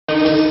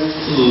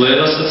Let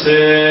us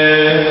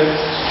attend.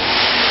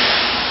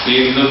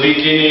 In the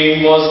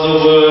beginning was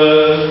the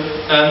Word,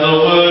 and the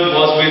Word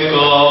was with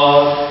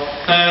God,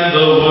 and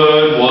the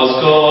Word was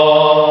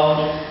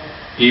God.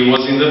 He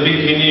was in the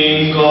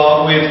beginning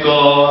with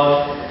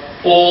God.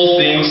 All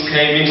things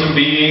came into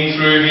being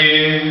through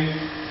Him,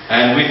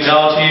 and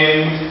without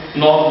Him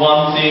not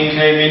one thing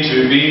came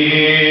into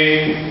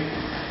being.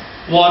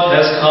 What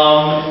has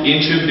come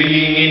into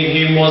being in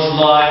Him was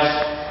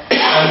life,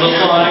 and the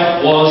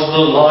life was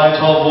the light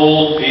of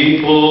all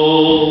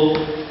people.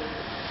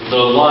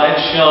 The light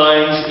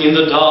shines in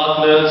the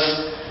darkness,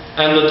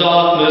 and the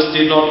darkness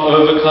did not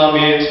overcome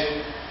it.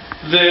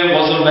 There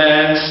was a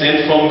man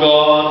sent from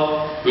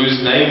God,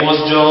 whose name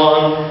was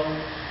John.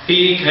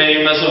 He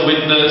came as a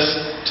witness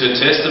to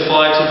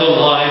testify to the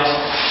light,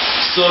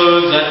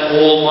 so that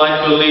all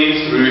might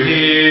believe through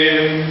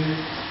him.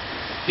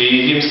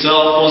 He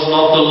himself was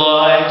not the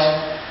light,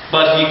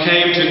 but he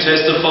came to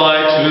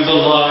testify to the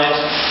light.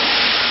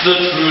 The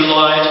true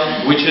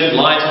light, which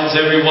enlightens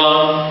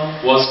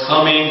everyone, was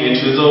coming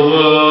into the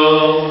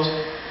world.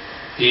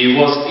 He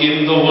was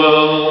in the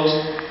world,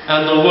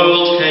 and the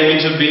world came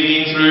into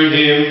being through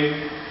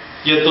him,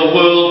 yet the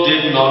world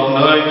did not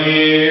know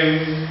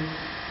him.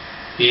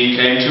 He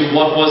came to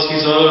what was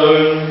his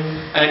own,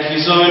 and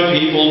his own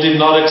people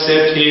did not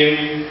accept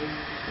him.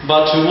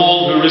 But to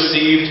all who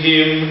received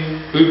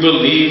him, who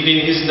believed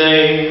in his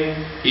name,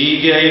 he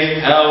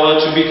gave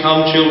power to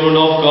become children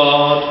of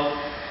God,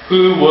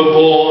 who were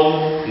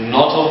born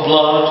not of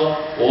blood,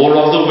 or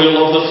of the will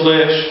of the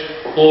flesh,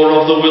 or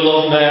of the will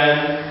of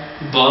man,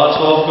 but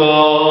of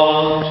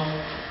God.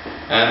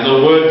 And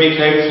the Word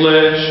became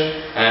flesh,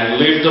 and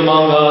lived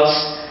among us,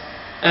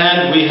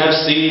 and we have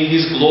seen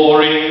his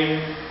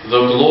glory,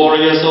 the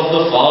glory as of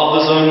the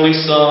Father's only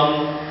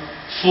Son,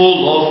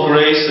 full of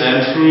grace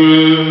and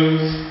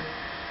truth.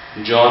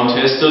 John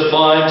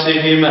testified to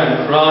him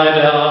and cried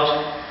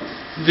out,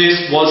 "This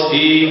was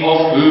he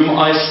of whom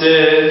I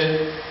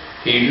said,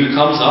 he who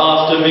comes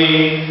after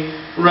me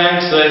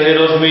ranks ahead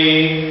of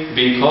me,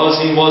 because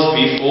he was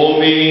before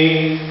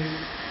me."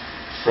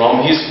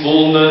 From his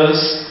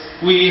fullness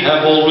we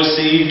have all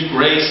received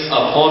grace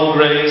upon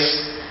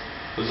grace.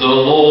 The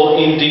law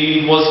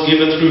indeed was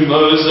given through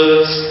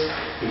Moses.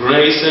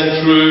 Grace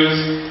and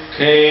truth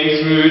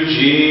came through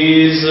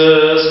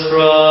Jesus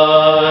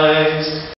Christ.